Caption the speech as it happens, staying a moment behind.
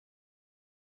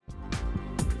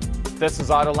This is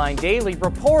Autoline Daily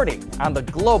reporting on the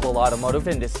global automotive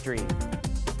industry.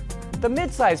 The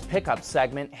midsize pickup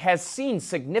segment has seen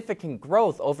significant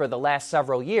growth over the last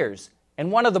several years,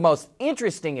 and one of the most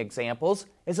interesting examples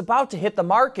is about to hit the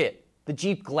market, the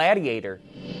Jeep Gladiator.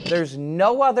 There's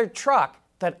no other truck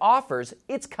that offers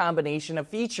its combination of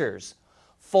features: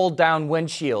 fold-down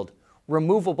windshield,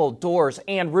 removable doors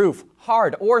and roof,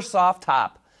 hard or soft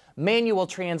top, manual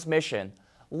transmission,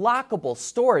 lockable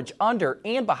storage under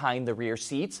and behind the rear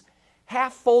seats,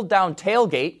 half fold-down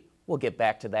tailgate, we'll get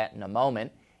back to that in a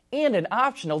moment, and an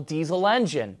optional diesel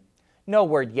engine. No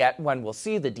word yet when we'll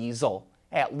see the diesel.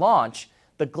 At launch,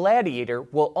 the Gladiator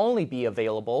will only be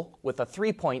available with a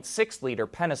 3.6-liter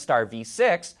Pentastar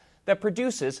V6 that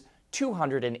produces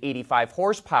 285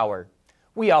 horsepower.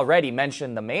 We already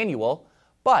mentioned the manual,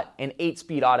 but an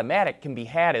 8-speed automatic can be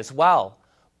had as well.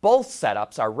 Both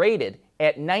setups are rated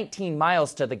at 19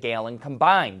 miles to the gallon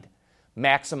combined.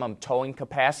 Maximum towing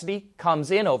capacity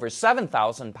comes in over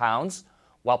 7,000 pounds,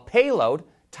 while payload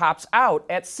tops out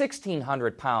at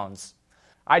 1,600 pounds.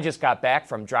 I just got back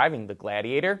from driving the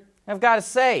Gladiator. I've got to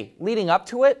say, leading up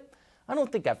to it, I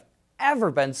don't think I've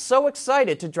ever been so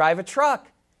excited to drive a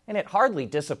truck, and it hardly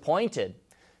disappointed.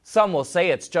 Some will say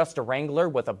it's just a Wrangler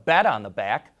with a bed on the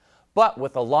back, but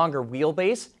with a longer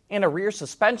wheelbase and a rear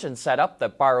suspension setup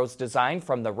that borrows design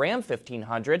from the Ram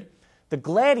 1500, the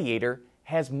Gladiator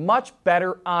has much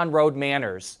better on-road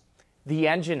manners. The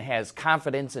engine has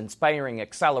confidence-inspiring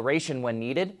acceleration when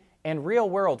needed, and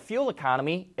real-world fuel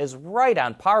economy is right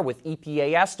on par with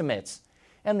EPA estimates.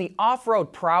 And the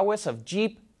off-road prowess of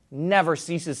Jeep never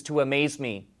ceases to amaze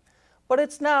me. But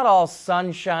it's not all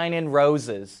sunshine and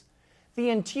roses. The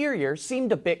interior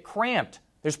seemed a bit cramped.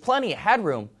 There's plenty of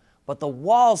headroom, but the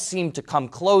walls seemed to come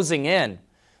closing in.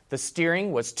 The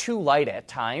steering was too light at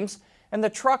times, and the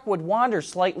truck would wander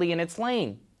slightly in its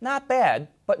lane. Not bad,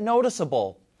 but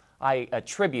noticeable. I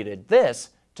attributed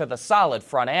this to the solid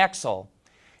front axle.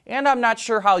 And I'm not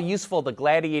sure how useful the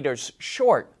Gladiator's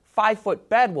short, 5-foot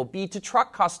bed will be to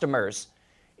truck customers.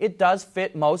 It does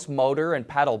fit most motor and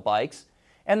pedal bikes,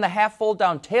 and the half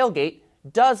fold-down tailgate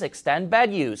does extend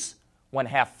bed use. When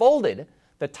half folded,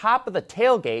 the top of the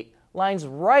tailgate lines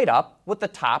right up with the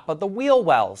top of the wheel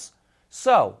wells.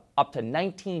 So, up to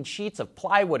 19 sheets of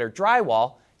plywood or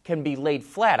drywall can be laid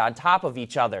flat on top of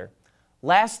each other.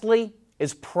 Lastly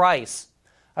is price.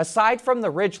 Aside from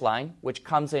the Ridgeline, which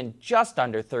comes in just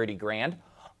under $30,000,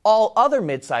 all other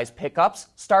midsize pickups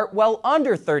start well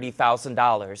under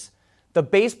 $30,000. The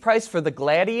base price for the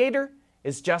Gladiator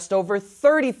is just over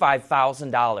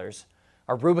 $35,000.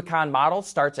 A Rubicon model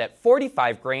starts at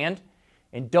 $45,000,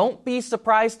 and don't be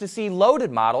surprised to see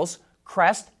loaded models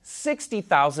crest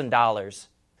 $60,000.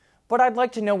 But I'd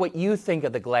like to know what you think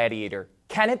of the Gladiator.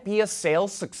 Can it be a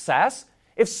sales success?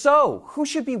 If so, who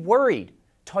should be worried?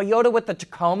 Toyota with the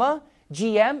Tacoma?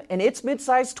 GM and its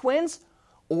midsize twins?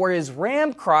 Or is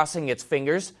Ram crossing its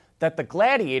fingers that the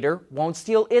Gladiator won't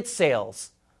steal its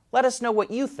sales? Let us know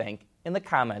what you think in the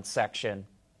comments section.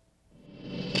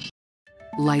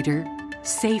 Lighter,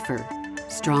 safer,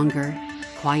 stronger,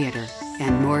 quieter,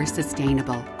 and more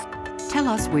sustainable. Tell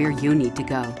us where you need to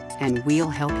go, and we'll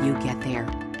help you get there.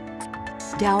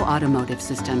 Dow Automotive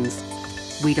Systems.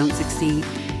 We don't succeed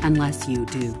unless you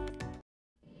do.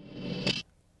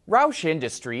 Roush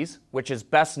Industries, which is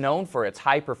best known for its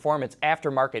high-performance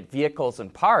aftermarket vehicles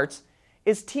and parts,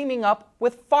 is teaming up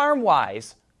with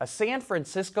FarmWise, a San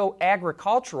Francisco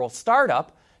agricultural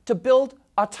startup, to build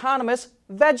autonomous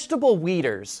vegetable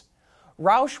weeders.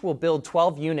 Roush will build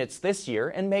 12 units this year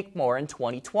and make more in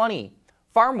 2020.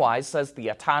 FarmWise says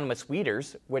the autonomous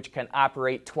weeders, which can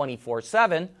operate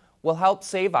 24/7, will help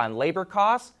save on labor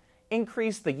costs,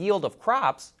 increase the yield of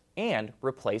crops, and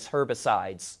replace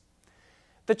herbicides.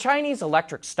 The Chinese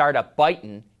electric startup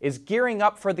Byton is gearing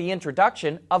up for the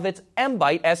introduction of its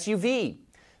M-Byte SUV.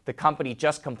 The company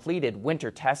just completed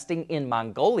winter testing in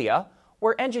Mongolia,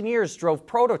 where engineers drove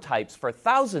prototypes for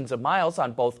thousands of miles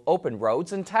on both open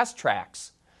roads and test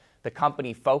tracks. The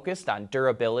company focused on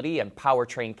durability and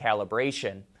powertrain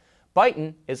calibration.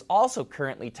 Byton is also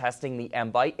currently testing the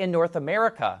M-Byte in North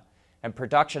America, and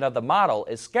production of the model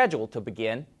is scheduled to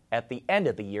begin at the end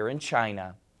of the year in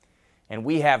China. And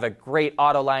we have a great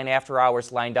Autoline After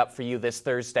Hours lined up for you this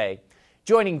Thursday.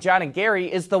 Joining John and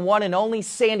Gary is the one and only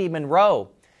Sandy Monroe.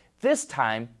 This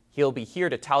time, he'll be here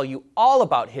to tell you all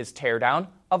about his teardown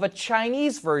of a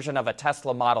Chinese version of a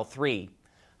Tesla Model 3.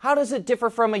 How does it differ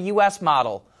from a U.S.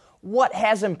 model? What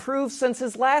has improved since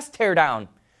his last teardown?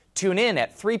 Tune in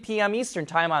at 3 p.m. Eastern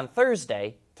Time on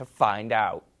Thursday to find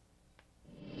out.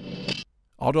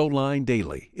 Autoline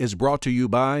Daily is brought to you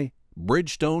by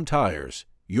Bridgestone Tires.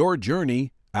 Your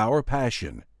journey, our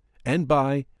passion, and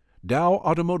by Dow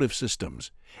Automotive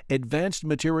Systems, advanced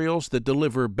materials that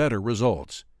deliver better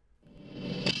results.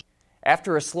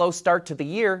 After a slow start to the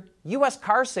year, U.S.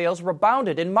 car sales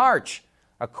rebounded in March.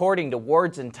 According to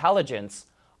Ward's Intelligence,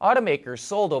 automakers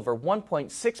sold over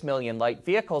 1.6 million light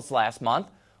vehicles last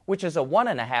month, which is a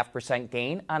 1.5%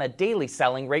 gain on a daily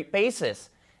selling rate basis.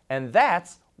 And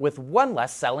that's with one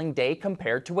less selling day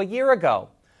compared to a year ago.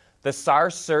 The SAAR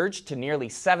surged to nearly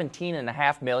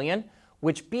 17.5 million,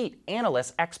 which beat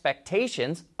analysts'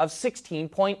 expectations of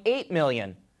 16.8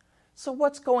 million. So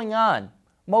what's going on?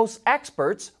 Most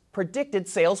experts predicted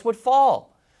sales would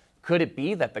fall. Could it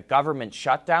be that the government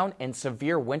shutdown and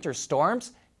severe winter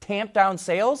storms tamped down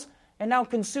sales and now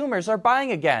consumers are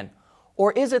buying again?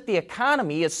 Or is it the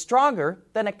economy is stronger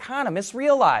than economists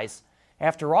realize?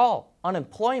 After all,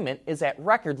 unemployment is at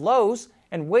record lows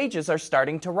and wages are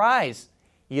starting to rise.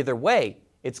 Either way,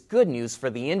 it's good news for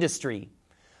the industry.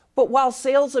 But while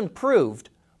sales improved,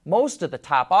 most of the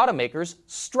top automakers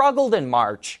struggled in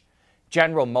March.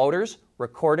 General Motors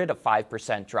recorded a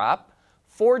 5% drop,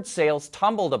 Ford sales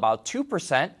tumbled about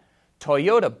 2%,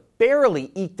 Toyota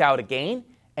barely eked out a gain,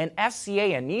 and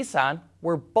FCA and Nissan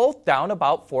were both down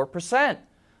about 4%.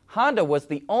 Honda was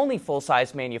the only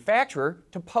full-size manufacturer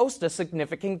to post a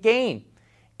significant gain.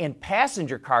 And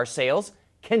passenger car sales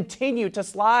continued to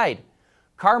slide.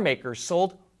 Car makers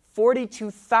sold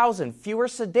 42,000 fewer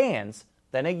sedans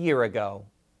than a year ago.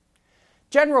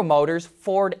 General Motors,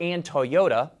 Ford, and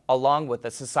Toyota, along with the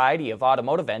Society of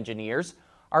Automotive Engineers,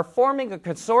 are forming a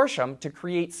consortium to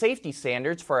create safety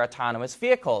standards for autonomous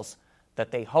vehicles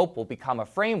that they hope will become a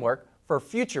framework for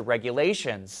future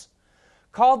regulations.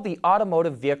 Called the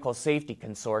Automotive Vehicle Safety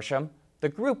Consortium, the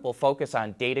group will focus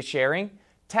on data sharing,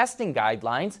 testing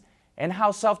guidelines, and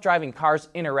how self-driving cars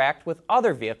interact with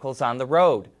other vehicles on the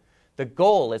road. The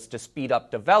goal is to speed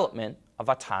up development of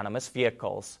autonomous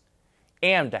vehicles.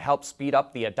 And to help speed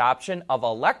up the adoption of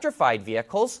electrified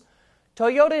vehicles,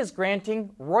 Toyota is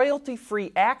granting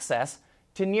royalty-free access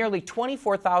to nearly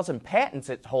 24,000 patents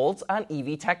it holds on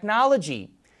EV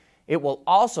technology. It will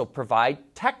also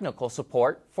provide technical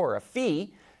support for a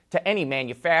fee to any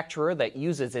manufacturer that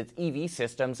uses its EV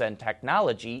systems and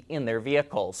technology in their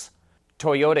vehicles.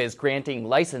 Toyota is granting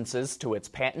licenses to its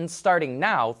patents starting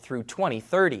now through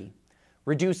 2030.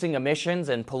 Reducing emissions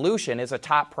and pollution is a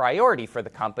top priority for the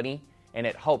company, and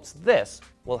it hopes this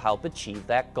will help achieve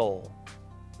that goal.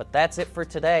 But that's it for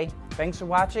today. Thanks for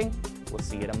watching. We'll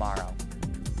see you tomorrow.